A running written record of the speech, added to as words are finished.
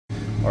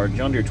Our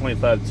John Deere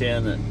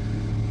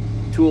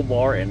 2510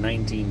 toolbar and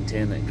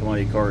 1910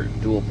 commodity cart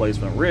dual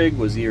placement rig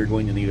was either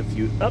going to need a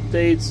few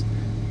updates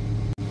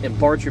and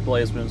parts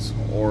replacements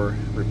or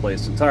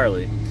replaced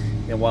entirely.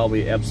 And while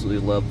we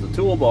absolutely love the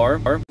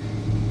toolbar,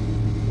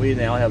 we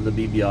now have the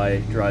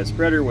BBI dry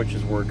spreader, which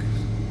is work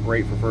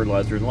great for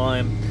fertilizer and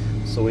lime,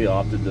 so we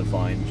opted to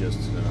find just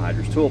an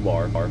anhydrous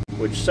toolbar,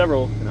 which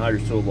several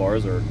anhydrous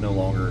toolbars are no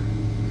longer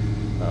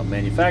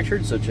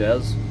manufactured, such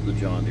as the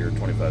John Deere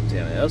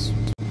 2510S.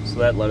 So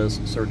that led us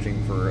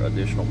searching for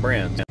additional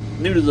brands.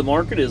 New to the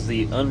market is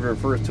the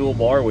Unverferth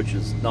toolbar, which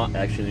is not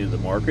actually new to the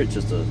market. It's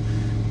just a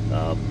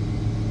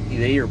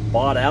they either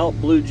bought out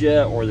Blue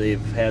Jet or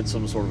they've had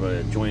some sort of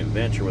a joint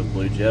venture with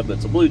Blue Jet, but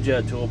it's a Blue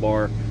Jet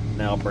toolbar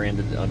now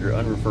branded under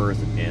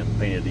Unverferth and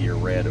painted either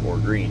red or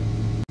green.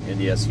 And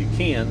yes, you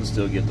can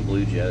still get the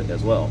Blue Jet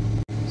as well.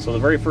 So the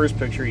very first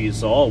picture you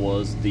saw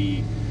was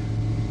the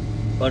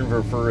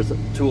Unverferth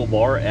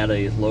toolbar at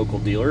a local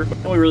dealer,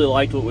 and we really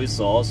liked what we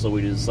saw, so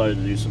we decided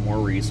to do some more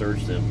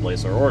research and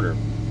place our order.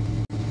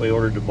 We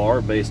ordered the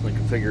bar based on the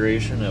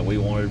configuration that we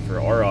wanted for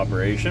our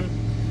operation,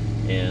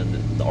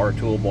 and our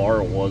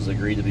toolbar was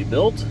agreed to be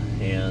built,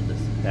 and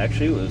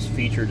actually it was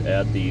featured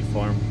at the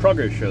Farm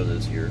Progress Show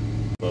this year.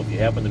 So if you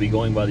happen to be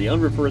going by the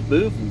Unverferth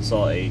booth and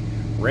saw a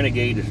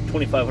Renegade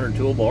 2500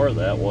 toolbar,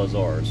 that was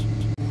ours.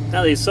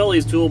 Now they sell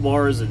these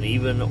toolbars in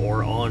even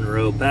or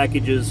on-row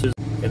packages,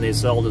 and they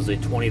sell it as a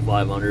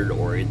 2500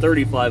 or a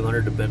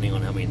 3500 depending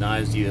on how many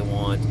knives you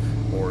want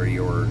or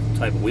your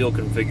type of wheel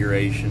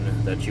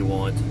configuration that you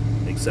want,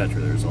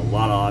 etc. There's a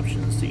lot of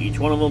options to each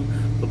one of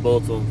them, but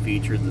both of them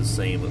feature the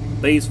same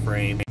base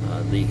frame.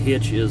 The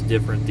hitch is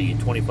different. The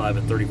 25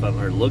 and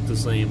 3500 look the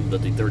same,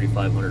 but the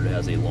 3500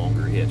 has a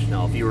longer hitch.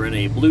 Now if you were in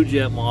a Blue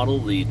Jet model,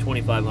 the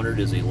 2500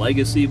 is a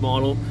legacy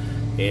model,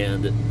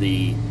 and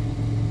the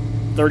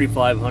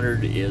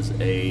 3500 is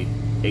a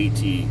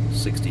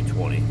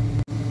AT6020.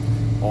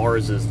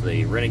 Ours is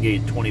the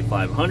Renegade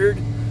 2500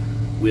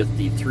 with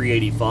the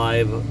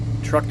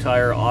 385 truck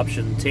tire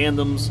option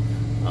tandems.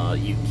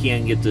 You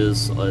can get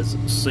this as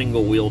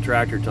single wheel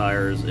tractor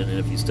tires, and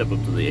if you step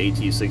up to the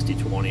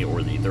AT6020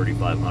 or the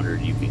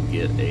 3500, you can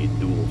get a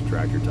dual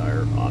tractor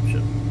tire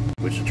option,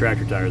 which the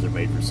tractor tires are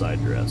made for side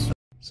dress.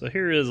 So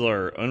here is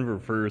our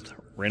Unverferth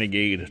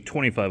Renegade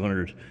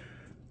 2500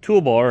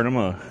 toolbar, and I'm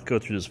going to go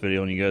through this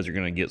video, and you guys are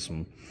going to get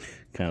some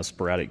kind of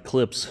sporadic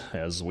clips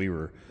as we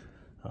were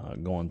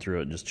going through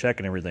it and just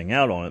checking everything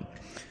out on it.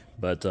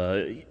 But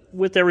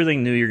with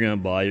everything new you're going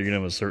to buy, you're going to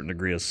have a certain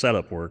degree of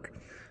setup work.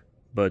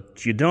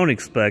 But you don't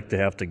expect to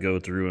have to go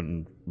through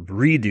and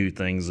redo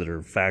things that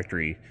are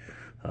factory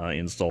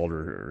installed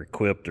or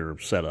equipped or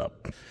set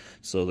up.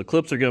 So the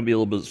clips are going to be a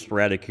little bit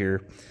sporadic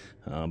here,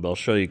 but I'll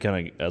show you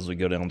kind of as we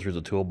go down through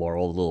the toolbar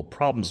all the little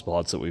problem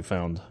spots that we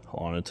found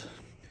on it.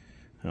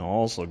 And I'll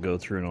also go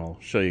through and I'll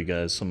show you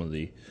guys some of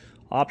the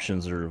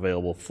options that are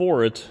available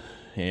for it,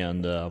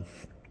 and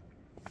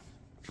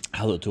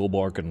how the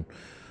toolbar can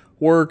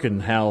work,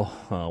 and how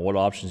what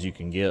options you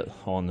can get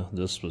on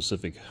this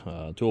specific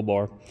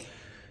toolbar.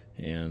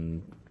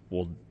 And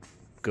we'll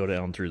go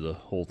down through the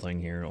whole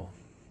thing here. I'll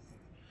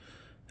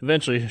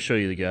eventually show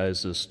you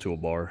guys this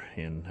toolbar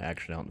in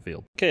action out in the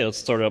field. Okay, let's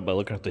start out by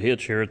looking at the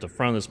hitch here at the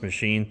front of this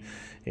machine.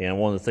 And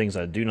one of the things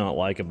I do not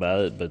like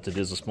about it, but it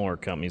is a smaller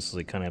company, so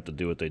they kind of have to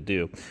do what they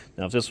do.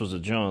 Now, if this was a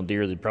John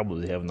Deere, they'd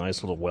probably have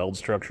nice little weld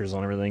structures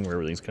on everything, where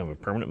everything's kind of a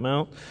permanent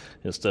mount,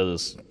 instead of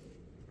this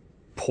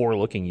poor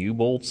looking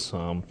U-bolts.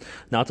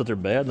 Not that they're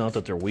bad, not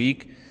that they're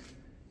weak.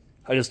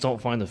 I just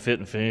don't find the fit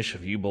and finish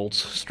of U-bolts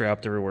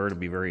strapped everywhere to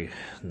be very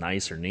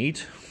nice or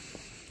neat.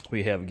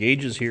 We have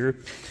gauges here,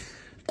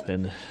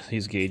 and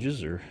these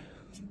gauges are,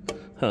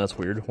 that's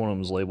weird. One of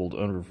them is labeled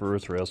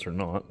Unverferth, the rest are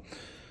not.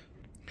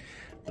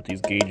 But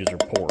these gauges are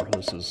poor.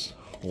 This is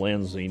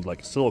lens, need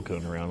like a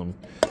silicone around them,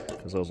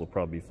 because those will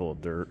probably be full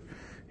of dirt.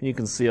 And you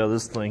can see how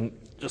this thing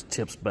just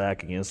tips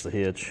back against the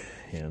hitch,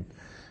 and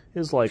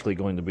is likely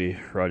going to be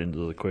right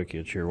into the quick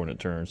hitch here when it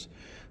turns.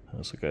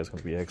 So guys, going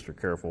to be extra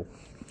careful.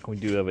 We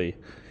do have a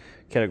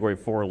Category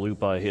 4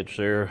 loop eye hitch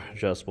there,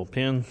 adjustable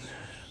pin,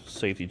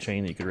 safety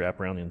chain that you could wrap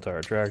around the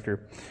entire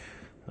tractor.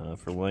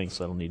 For lengths,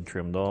 that'll need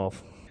trimmed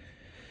off.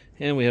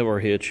 And we have our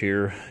hitch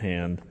here,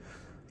 and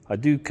I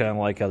do kind of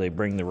like how they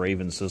bring the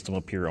Raven system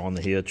up here on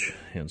the hitch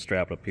and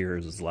strap it up here,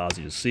 as it allows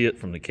you to see it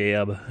from the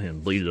cab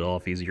and bleed it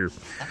off easier.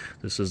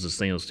 This is the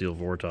stainless steel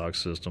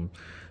Vortex system.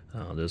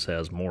 This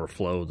has more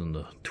flow than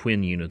the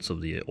twin units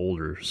of the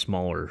older,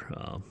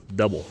 smaller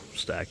double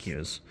stack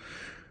units.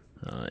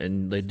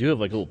 And they do have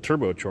like a little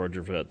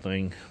turbocharger for that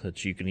thing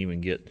that you can even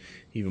get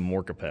even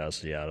more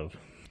capacity out of.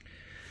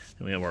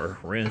 And we have our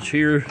wrench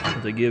here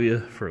that they give you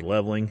for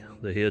leveling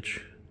the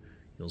hitch.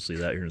 You'll see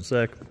that here in a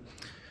sec.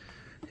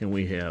 And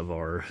we have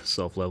our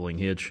self-leveling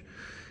hitch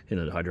and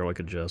a hydraulic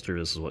adjuster.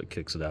 This is what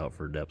kicks it out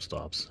for depth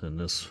stops. And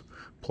this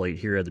plate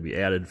here had to be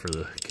added for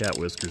the cat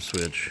whisker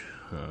switch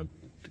to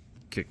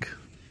kick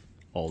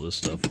all this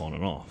stuff on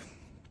and off.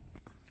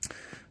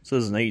 So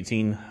this is an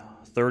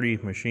 1830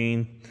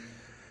 machine.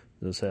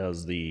 This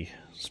has the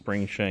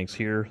spring shanks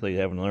here. They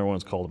have another one,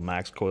 it's called a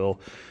max coil,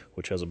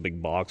 which has a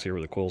big box here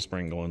with a coil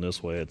spring going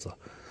this way. It's a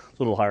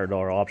little higher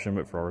dollar option,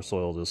 but for our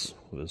soil this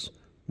was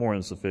more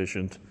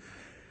insufficient.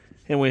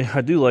 Anyway,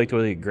 I do like the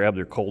way they grab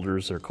their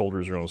coulters. Their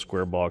coulters are on a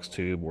square box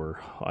tube, where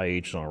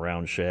IH is on a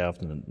round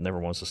shaft and it never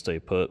wants to stay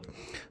put.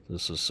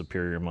 This is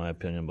superior in my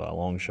opinion by a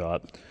long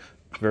shot.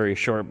 Very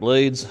sharp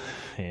blades,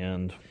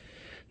 and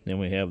then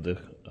we have the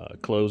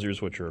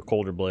closers, which are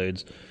coulter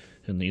blades,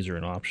 and these are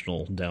an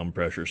optional down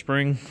pressure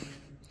spring.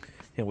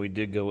 And we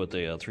did go with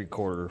a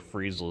 3/4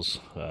 freezeless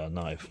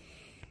knife.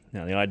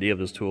 Now the idea of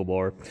this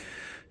toolbar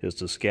is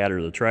to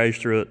scatter the trash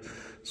through it.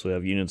 So we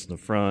have units in the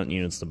front,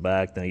 units in the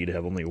back. Now you'd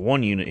have only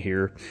one unit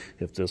here.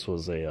 If this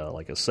was a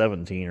like a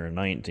 17 or a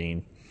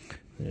 19,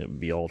 it would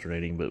be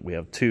alternating, but we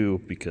have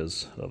two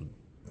because of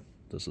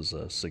this is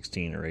a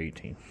 16 or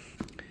 18.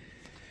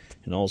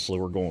 And also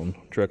we're going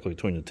directly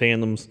between the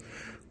tandems,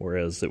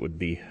 whereas it would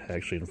be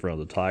actually in front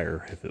of the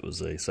tire if it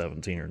was a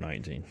 17 or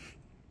 19.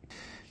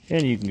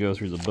 And you can go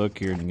through the book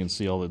here and you can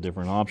see all the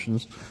different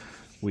options.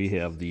 We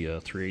have the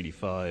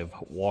 385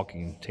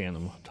 walking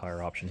tandem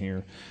tire option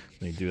here.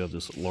 They do have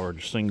this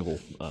large single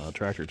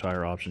tractor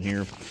tire option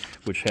here,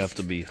 which have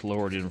to be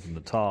lowered in from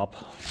the top,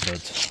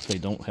 but they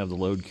don't have the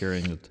load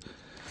carrying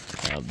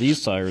that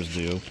these tires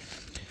do.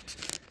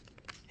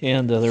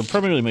 And they're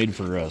primarily made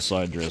for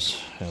side dress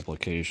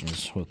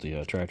applications with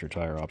the tractor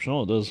tire option.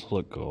 Oh, it does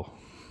look cool.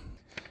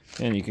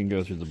 And you can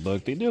go through the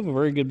book. They do have a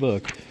very good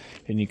book,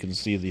 and you can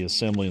see the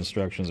assembly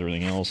instructions,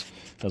 everything else,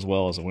 as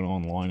well as I went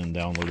online and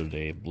downloaded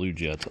a Blue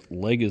Jet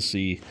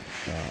Legacy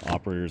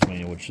operator's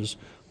manual, which is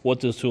what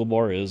this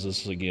toolbar is.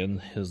 This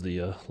again is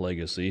the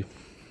Legacy.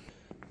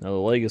 Now the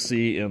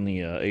Legacy and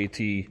the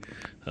AT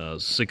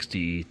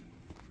 60,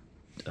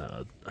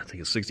 I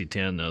think it's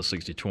 6010,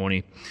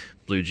 6020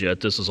 Blue Jet.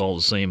 This is all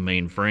the same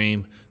main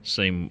frame,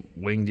 same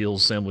wing deal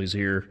assemblies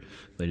here.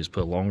 They just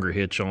put a longer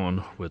hitch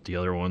on with the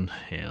other one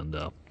and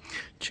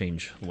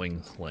change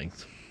wing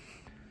length.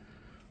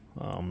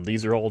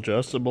 These are all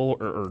adjustable,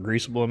 or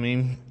greasable, I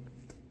mean.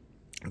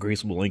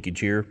 Greasable linkage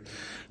here,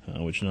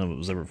 which none of it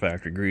was ever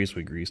factory grease.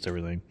 We greased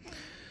everything.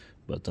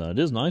 But it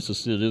is nice to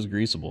see it is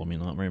greasable. I mean,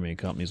 not very many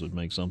companies would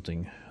make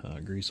something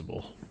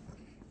greasable.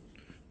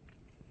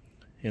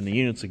 And the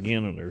units,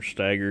 again, are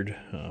staggered,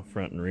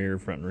 front and rear,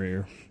 front and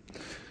rear.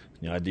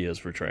 The idea is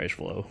for trash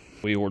flow.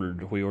 We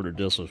ordered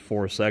this with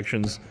 4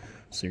 sections,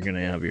 so you're going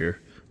to have your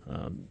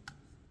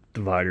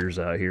dividers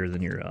out here,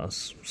 then your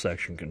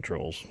section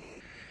controls.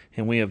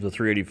 And we have the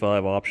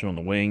 385 option on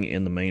the wing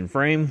in the main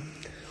frame.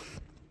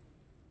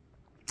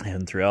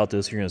 And throughout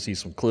this, you're going to see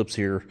some clips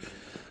here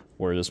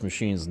where this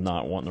machine is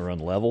not wanting to run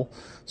level.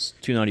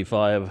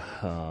 295,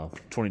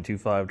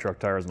 22.5 truck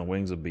tires on the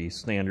wings would be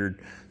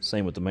standard.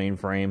 Same with the main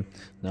frame.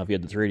 Now, if you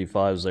had the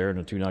 385s there and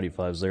the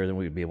 295s there, then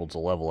we'd be able to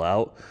level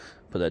out.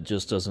 But that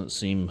just doesn't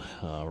seem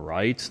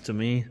right to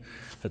me,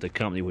 that the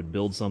company would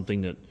build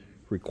something that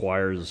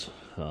requires,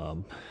 I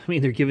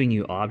mean, they're giving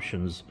you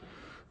options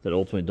that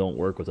ultimately don't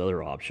work with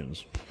other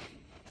options.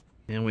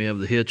 And we have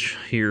the hitch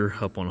here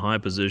up on high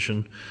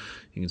position.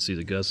 You can see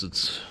the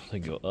gussets, they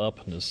go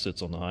up, and this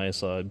sits on the high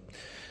side.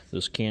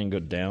 This can go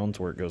down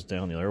to where it goes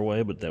down the other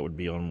way, but that would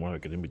be on more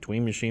like an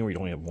in-between machine where you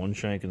only have one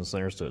shank in the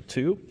center instead of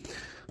 2.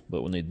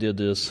 But when they did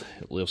this,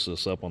 it lifts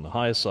this up on the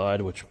high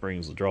side, which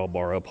brings the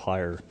drawbar up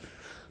higher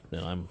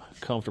than I'm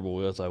comfortable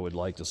with. I would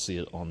like to see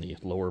it on the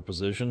lower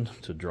position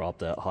to drop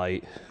that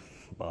height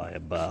by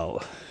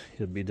about,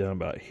 it'd be down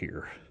about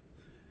here,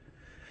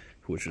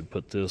 which would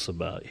put this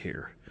about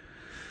here.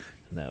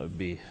 And that would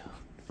be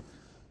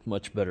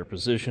much better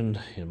positioned,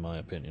 in my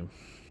opinion.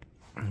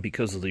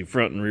 Because of the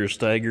front and rear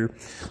stagger,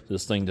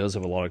 this thing does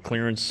have a lot of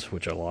clearance,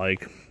 which I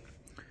like.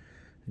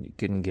 And you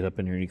can get up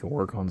in here and you can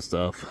work on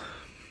stuff.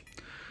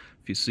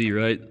 If you see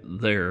right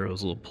there,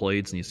 those little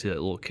plates, and you see that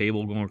little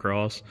cable going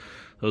across,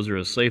 those are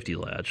a safety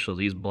latch. So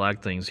these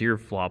black things here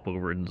flop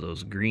over into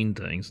those green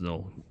things.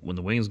 And when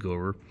the wings go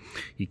over,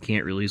 you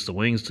can't release the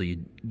wings till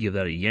you give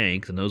that a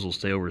yank. The nose will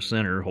stay over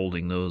center,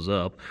 holding those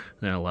up,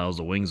 and that allows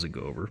the wings to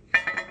go over.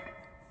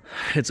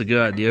 It's a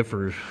good idea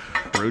for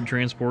road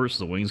transport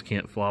so the wings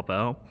can't flop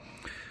out.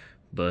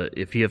 But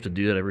if you have to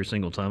do that every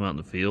single time out in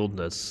the field,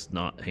 that's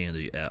not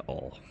handy at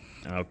all.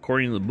 Now,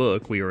 according to the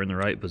book, we are in the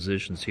right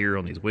positions here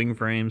on these wing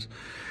frames,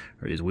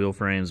 or these wheel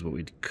frames, but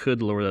we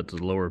could lower that to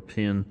the lower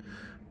pin,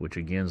 which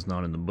again is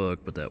not in the book,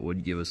 but that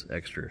would give us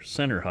extra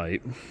center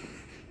height.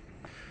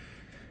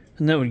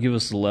 And that would give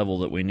us the level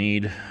that we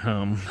need.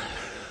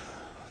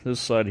 This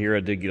side here, I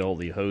did get all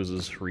the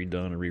hoses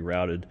redone and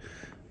rerouted.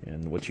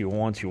 And what you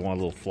want a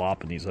little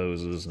flop in these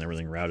hoses and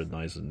everything routed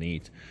nice and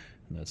neat.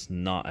 And that's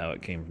not how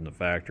it came from the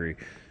factory,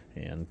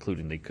 and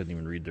including they couldn't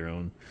even read their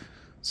own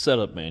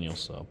setup manual.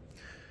 So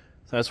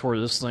that's where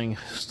this thing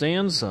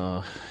stands.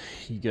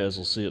 You guys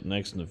will see it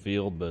next in the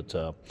field,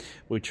 but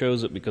we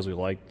chose it because we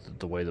liked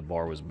the way the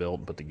bar was built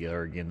and put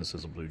together. Again, this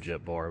is a Blue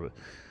Jet bar,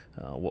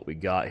 but what we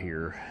got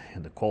here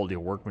and the quality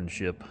of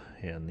workmanship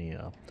and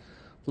the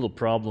little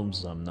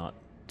problems I'm not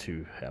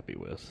too happy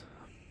with.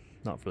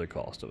 Not for the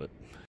cost of it.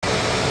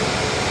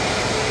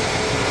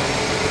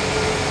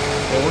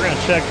 And we're going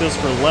to check this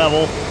for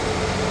level.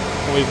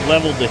 We've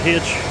leveled the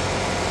hitch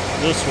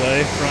this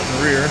way, front and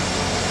rear.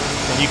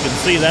 And you can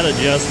see that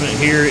adjustment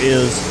here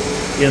is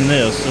in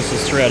this. This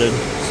is threaded.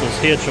 So this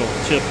hitch will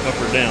tip up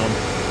or down,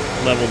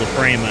 level the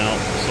frame out.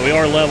 So we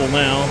are level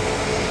now.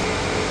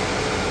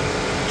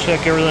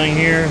 Check everything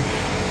here.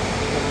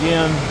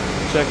 Again,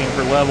 checking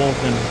for level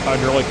and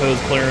hydraulic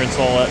hose clearance,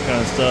 all that kind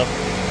of stuff.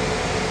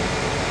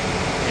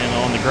 And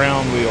on the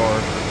ground we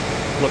are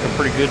looking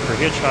pretty good for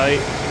hitch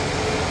height.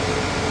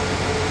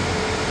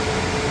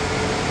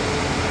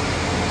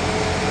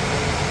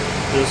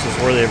 This is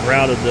where they've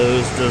routed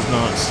those. Does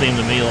not seem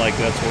to me like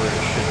that's where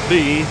it should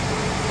be.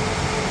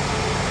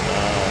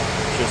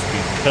 Just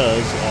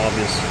because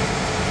obvious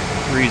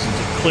reasons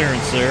of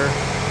clearance there.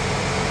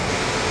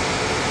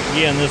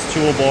 Again, this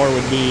toolbar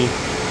would be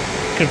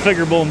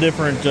configurable in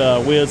different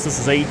widths. This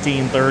is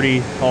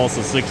 1830, also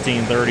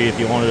 1630 if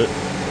you wanted it.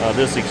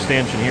 This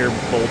extension here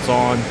bolts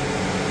on,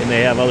 and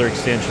they have other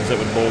extensions that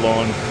would bolt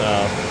on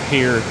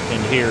here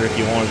and here if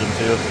you wanted them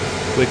to.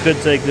 We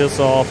could take this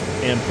off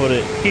and put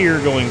it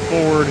here going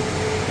forward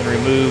and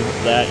remove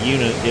that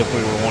unit if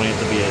we were wanting it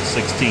to be a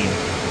 16.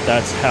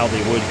 That's how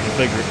they would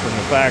configure it from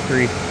the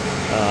factory,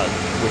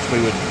 which we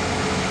would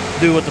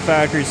do what the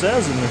factory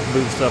says and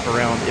move stuff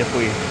around if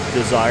we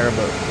desire,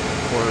 but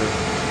we're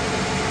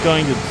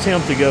going to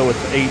attempt to go with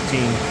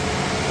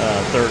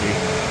 1830.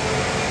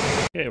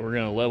 Okay, we're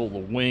going to level the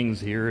wings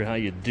here. How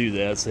you do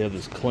that is they have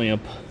this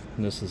clamp,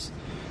 and this is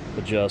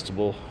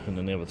adjustable, and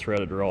then they have a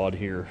threaded rod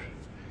here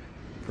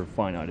for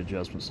finite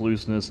adjustments.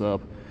 Loosen this up,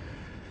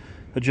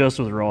 adjust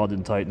with the rod,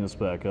 then tighten this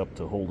back up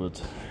to hold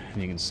it.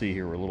 And you can see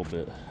here we're a little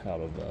bit out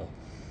of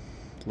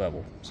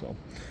level, so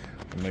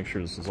we'll make sure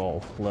this is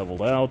all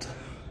leveled out.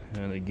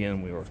 And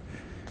again, we are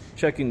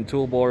checking the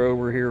toolbar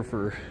over here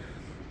for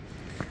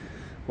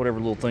whatever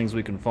little things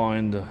we can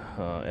find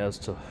as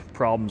to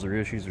problems or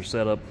issues or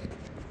setup.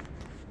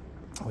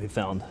 We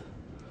found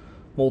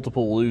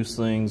multiple loose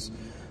things.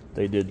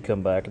 They did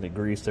come back and they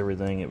greased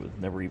everything. It was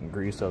never even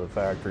greased out of the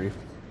factory.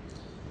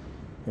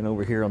 And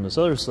over here on this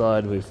other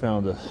side, we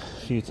found a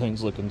few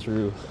things looking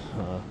through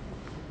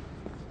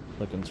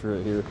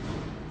it here.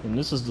 And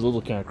this is the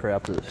little kind of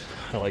crap that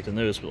I like to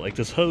notice, but like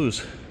this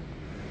hose,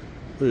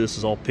 this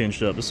is all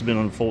pinched up. This has been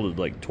unfolded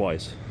like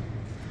twice.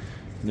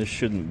 And this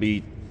shouldn't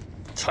be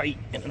tight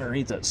and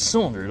underneath that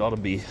cylinder. It ought to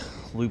be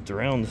looped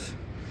around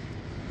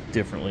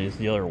differently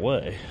the other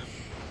way.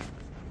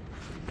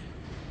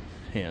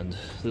 And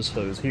this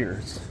hose here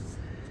is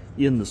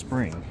in the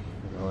spring.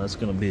 Well, that's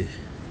going to be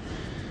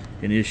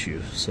an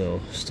issue. So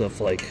stuff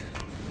like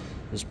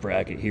this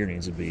bracket here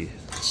needs to be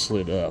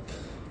slid up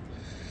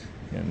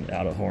and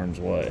out of harm's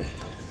way.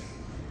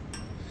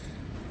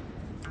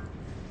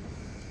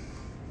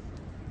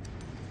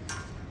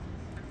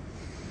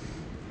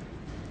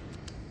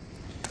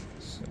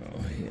 So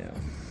yeah,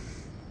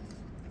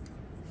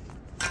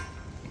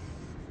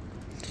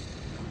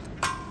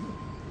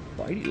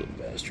 bitey little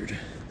bastard.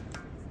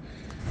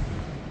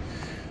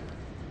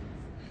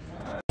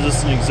 This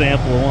is an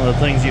example of one of the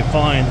things you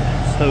find.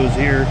 This hose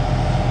here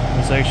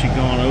was actually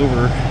gone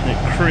over and it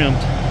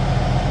crimped.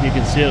 You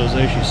can see it was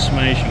actually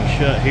smashing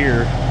shut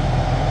here.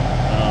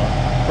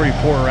 Pretty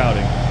poor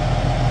routing.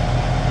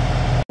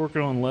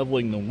 Working on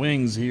leveling the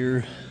wings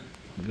here.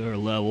 We got our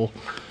level.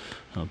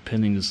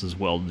 Pinning this is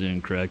welded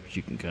in correct, but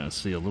you can kind of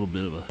see a little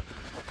bit of a...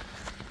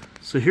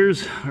 So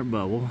here's our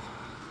bubble.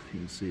 You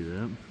can see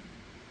that.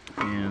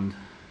 And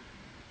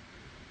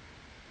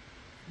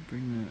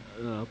bring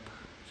that up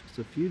just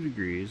a few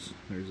degrees.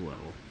 There's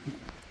level.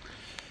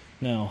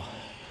 Now,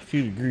 a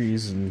few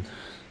degrees and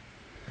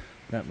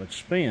that much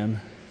span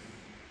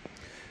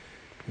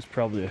is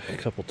probably a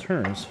couple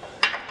turns.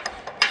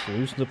 So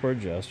loosened up our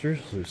adjusters,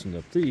 loosened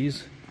up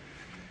these.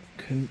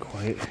 Couldn't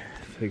quite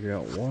figure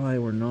out why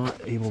we're not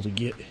able to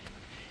get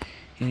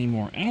any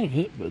more out of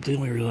it, but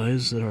then we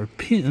realized that our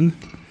pin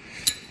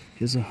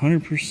is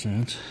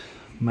 100%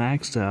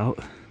 maxed out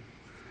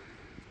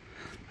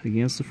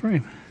against the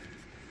frame.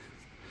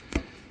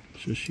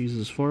 So she's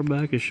as far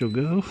back as she'll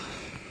go,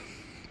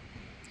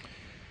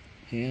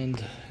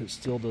 and it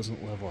still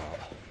doesn't level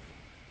out.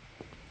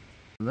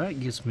 That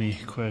gets me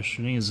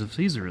questioning is if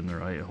these are in the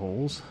right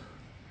holes,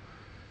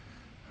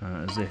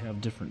 as they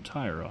have different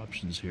tire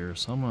options here.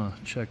 So I'm going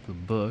to check the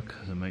book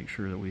to make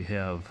sure that we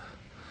have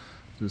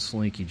this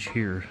linkage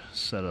here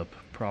set up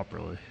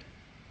properly.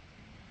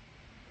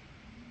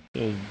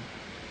 So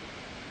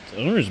the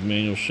owner's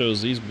manual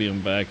shows these being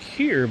back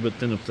here, but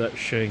then if that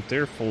shank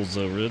there folds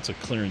over, that's a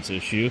clearance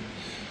issue.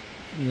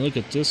 You look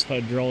at this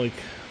hydraulic,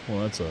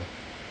 well, that's a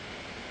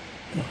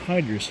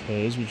hydrous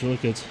hose, but you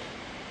look at,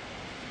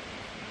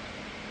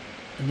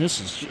 and this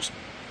is just,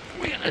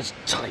 man, that's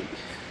tight.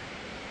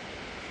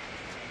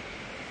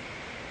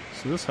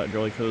 So this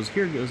hydraulic hose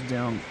here goes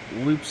down,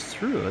 loops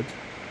through it,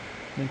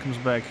 then comes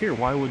back here.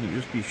 Why wouldn't it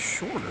just be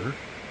shorter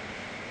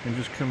and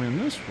just come in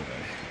this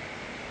way?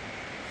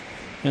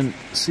 And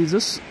see,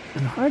 this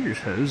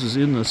anhydrous hose is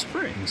in the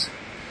springs.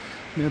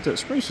 I mean, if that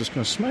spring's just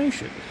going to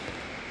smash it.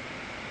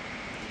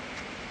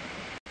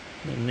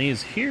 And And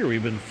these here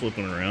we've been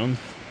flipping around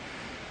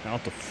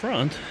out the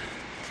front,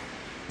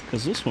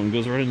 because this one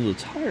goes right into the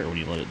tire when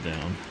you let it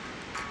down.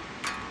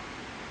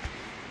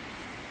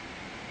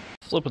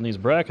 Flipping these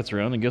brackets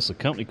around, I guess the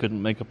company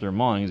couldn't make up their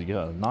minds. You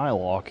got a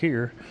nylock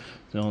here,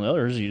 and on the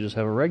others you just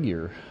have a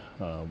regular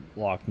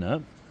lock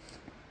nut.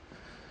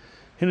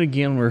 And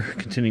again, we're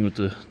continuing with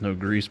the no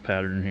grease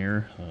pattern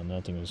here.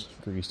 Nothing was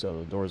greased out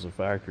of the doors of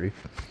the factory.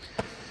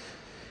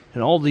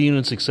 And all the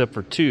units except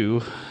for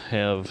two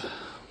have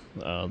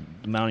the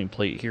mounting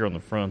plate here on the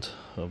front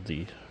of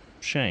the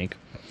shank.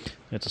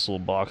 It's this little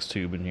box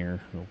tube in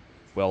here, a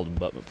weld and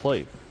abutment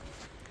plate.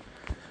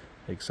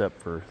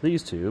 Except for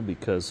these two,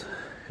 because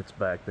it's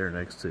back there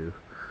next to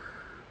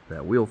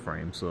that wheel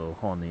frame. So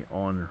on the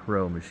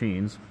on-row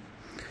machines,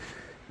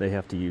 they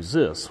have to use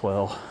this.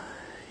 Well,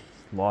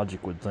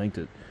 logic would think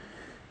that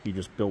you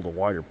just build a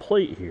wider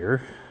plate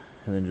here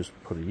and then just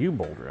put a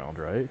U-bolt around,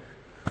 right?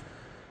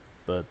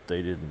 But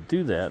they didn't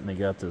do that, and they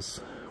got this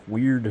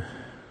weird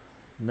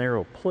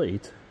narrow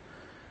plate,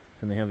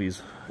 and they have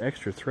these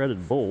extra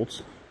threaded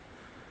bolts,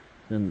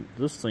 and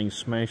this thing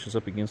smashes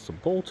up against the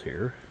bolt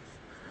here.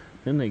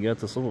 Then they got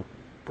this little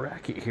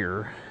bracket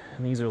here,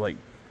 and these are like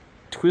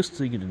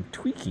twisting and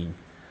tweaking,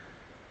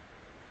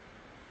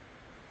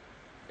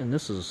 and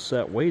this is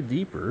set way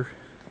deeper.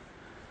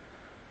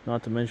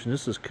 Not to mention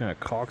this is kind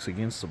of cocks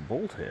against the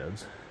bolt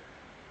heads.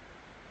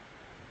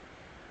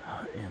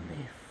 In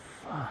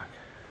the fuck.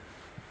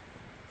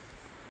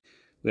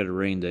 We had a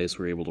rain day, so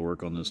we were able to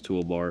work on this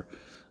toolbar,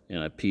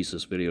 and I pieced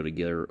this video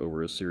together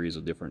over a series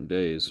of different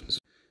days.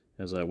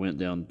 As I went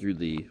down through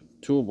the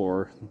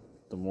toolbar,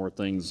 the more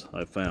things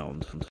I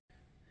found.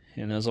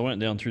 And as I went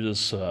down through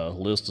this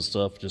list of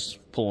stuff,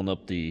 just pulling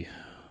up the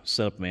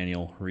setup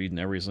manual, reading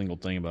every single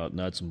thing about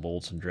nuts and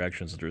bolts and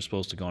directions that are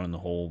supposed to go on in the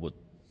hole,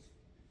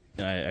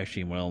 but I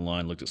actually went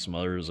online, looked at some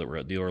others that were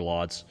at dealer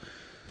lots,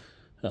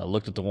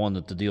 looked at the one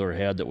that the dealer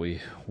had that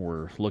we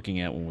were looking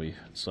at when we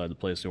decided to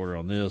place the order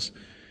on this,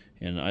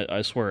 and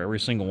I swear every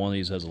single one of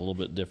these has a little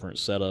bit different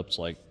setups.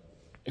 Like,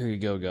 here you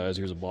go guys,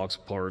 here's a box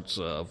of parts,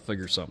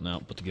 figure something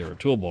out, put together a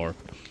toolbar.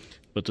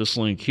 But this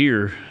link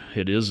here,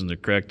 it is in the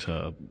correct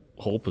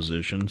hole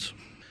positions,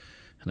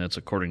 and that's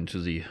according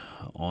to the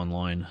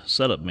online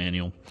setup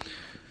manual.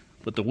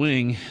 But the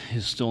wing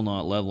is still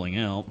not leveling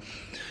out,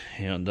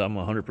 and I'm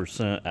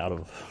 100% out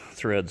of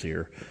threads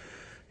here.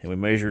 And we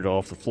measured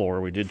off the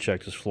floor. We did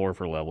check this floor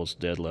for level. It's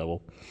dead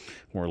level.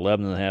 We're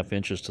 11.5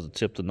 inches to the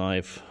tip of the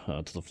knife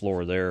to the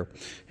floor there,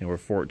 and we're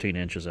 14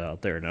 inches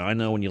out there. Now, I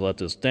know when you let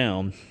this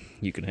down,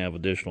 you can have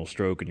additional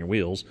stroke in your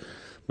wheels,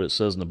 but it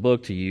says in the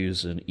book to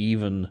use an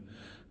even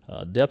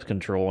depth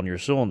control on your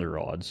cylinder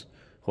rods.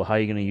 Well, how are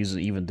you going to use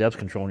an even depth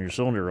control on your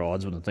cylinder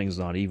rods when the thing's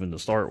not even to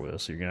start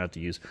with? So you're going to have to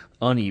use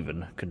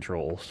uneven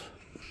controls.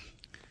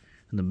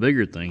 And the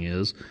bigger thing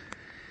is,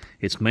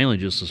 it's mainly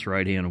just this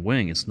right-hand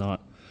wing. It's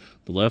not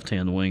the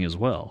left-hand wing as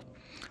well.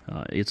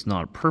 It's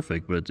not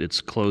perfect, but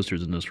it's closer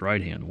than this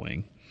right-hand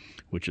wing,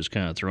 which is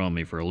kind of throwing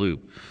me for a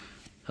loop.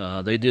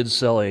 They did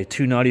sell a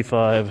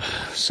 295,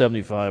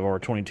 75, or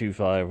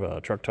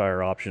 22.5 truck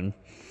tire option,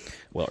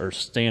 well, or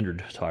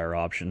standard tire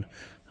option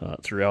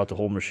throughout the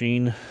whole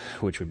machine,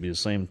 which would be the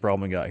same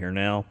problem we got here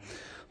now.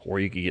 Or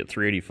you could get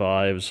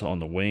 385s on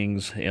the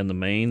wings and the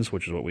mains,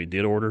 which is what we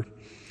did order.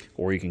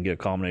 Or you can get a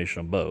combination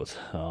of both.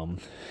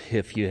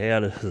 If you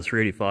had the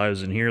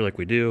 385s in here like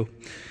we do,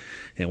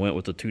 and went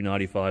with the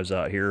 295s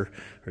out here,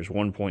 there's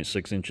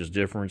 1.6 inches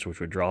difference,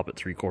 which would drop at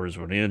 3/4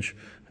 of an inch,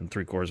 and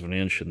 3/4 of an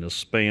inch in this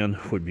span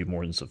would be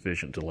more than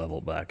sufficient to level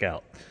it back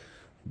out.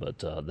 But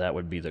that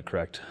would be the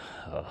correct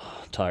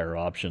tire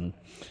option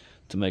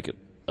to make it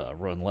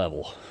run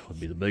level. Would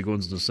be the big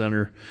ones in the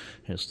center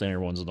and the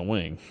standard ones in the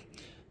wing.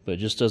 But it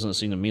just doesn't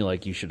seem to me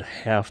like you should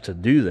have to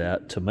do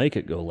that to make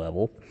it go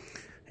level.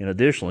 And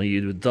additionally,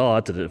 you'd have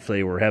thought that if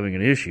they were having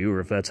an issue, or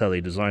if that's how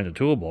they designed the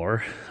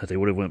toolbar, that they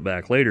would have went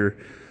back later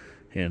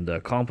and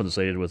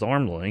compensated with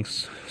arm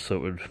lengths, so it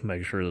would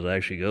make sure that it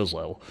actually goes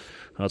level.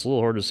 Now, it's a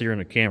little hard to see here in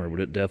the camera,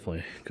 but it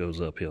definitely goes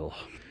uphill.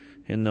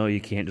 And no,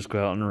 you can't just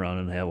go out and run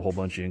and have a whole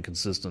bunch of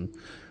inconsistent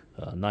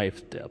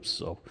knife depths.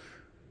 So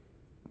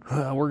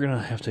we're going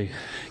to have to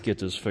get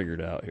this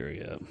figured out here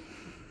yet.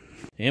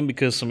 And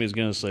because somebody's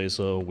going to say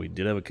so, we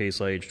did have a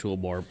Case IH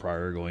toolbar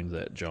prior going to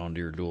that John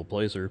Deere dual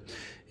placer,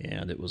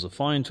 and it was a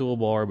fine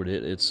toolbar, but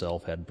it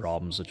itself had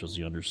problems, such as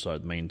the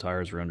underside, the main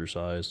tires were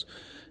undersized,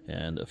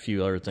 and a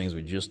few other things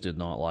we just did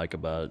not like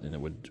about it. And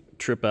it would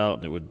trip out,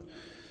 and it would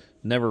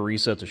never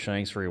reset the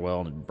shanks very well,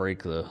 and it'd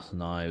break the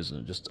knives,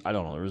 and it just, I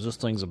don't know, there was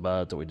just things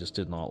about it that we just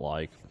did not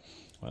like.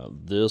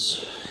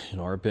 This, in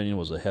our opinion,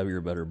 was a heavier,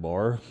 better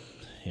bar,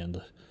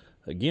 and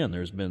again,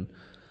 there's been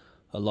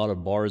a lot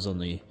of bars on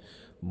the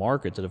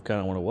market that have kind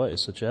of went away,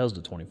 such as the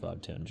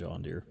 2510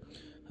 John Deere.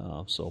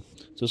 So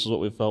this is what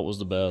we felt was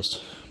the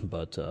best,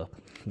 but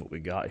what we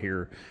got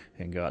here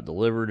and got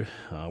delivered,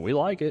 we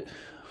like it,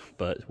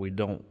 but we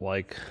don't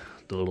like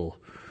the little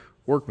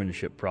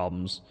workmanship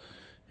problems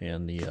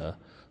and the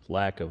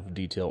lack of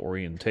detail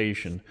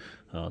orientation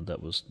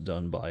that was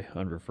done by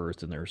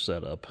Unverferth in their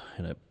setup,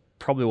 and it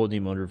probably wasn't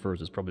even Unverferth,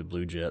 it's probably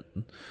Blue Jet.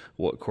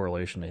 What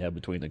correlation they have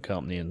between the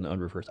company and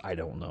Unverferth, I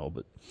don't know.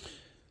 But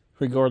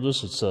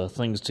regardless, it's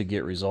things to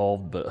get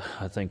resolved. But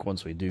I think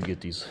once we do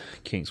get these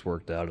kinks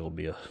worked out, it'll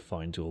be a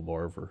fine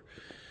toolbar for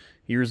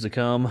years to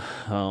come.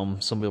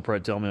 Somebody will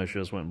probably tell me I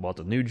should just went and bought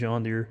the new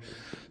John Deere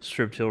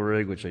strip till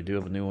rig, which I do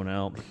have a new one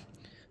out.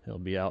 It'll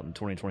be out in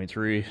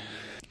 2023.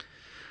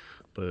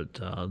 But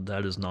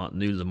that is not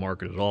new to the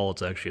market at all.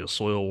 It's actually a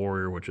Soil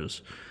Warrior, which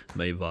is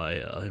made by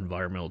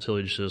Environmental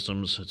Tillage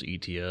Systems. It's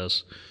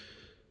ETS.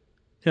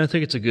 Yeah, I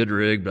think it's a good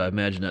rig, but I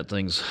imagine that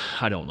thing's,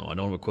 I don't know. I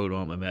don't have a quote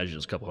on it. I imagine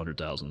it's a couple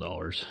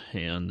 $100,000.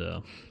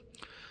 And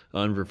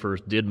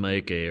Unverferth did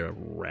make a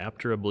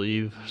Raptor, I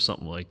believe,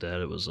 something like that.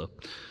 It was a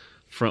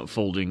front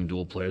folding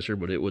dual placer,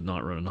 but it would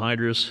not run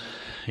anhydrous.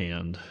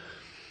 And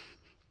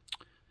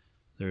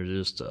there's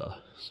just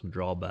some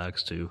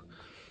drawbacks to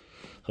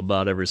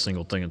about every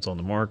single thing that's on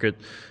the market.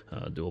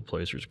 Dual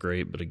placer is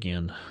great, but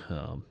again,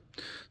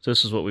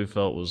 this is what we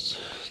felt was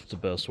the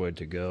best way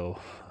to go.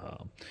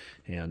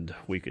 And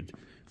we could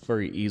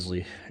very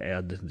easily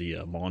add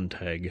the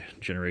Montag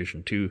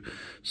Generation 2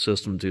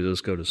 system to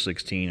this, go to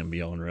 16 and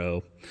be on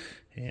row,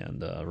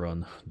 and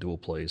run dual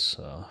place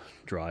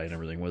dry and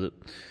everything with it.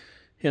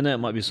 And that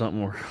might be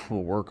something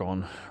we'll work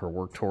on or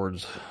work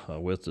towards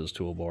with this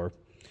toolbar.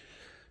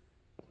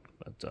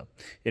 But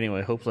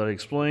anyway, hope that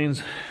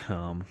explains.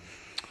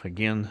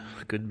 Again,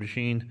 good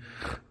machine,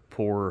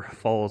 poor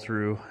follow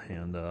through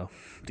and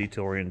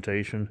detail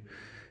orientation,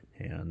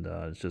 and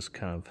it's just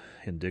kind of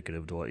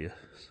indicative to what you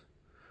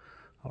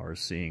are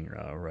seeing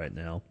right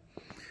now.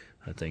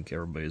 I think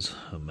everybody's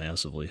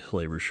massively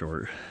labor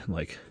short.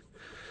 Like,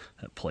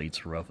 that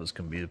plate's rough as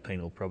can be. The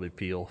paint will probably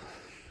peel.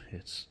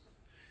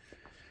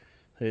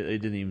 They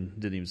didn't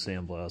even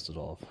sandblast it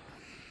off.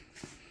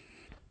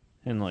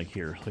 And like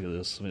here, look at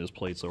this. I mean, this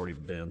plate's already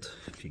bent.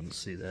 If you can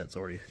see that, it's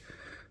already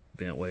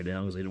bent way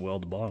down because they didn't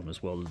weld the bottom,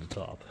 just welded the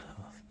top.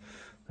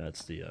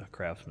 That's the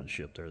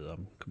craftsmanship there that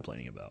I'm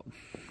complaining about.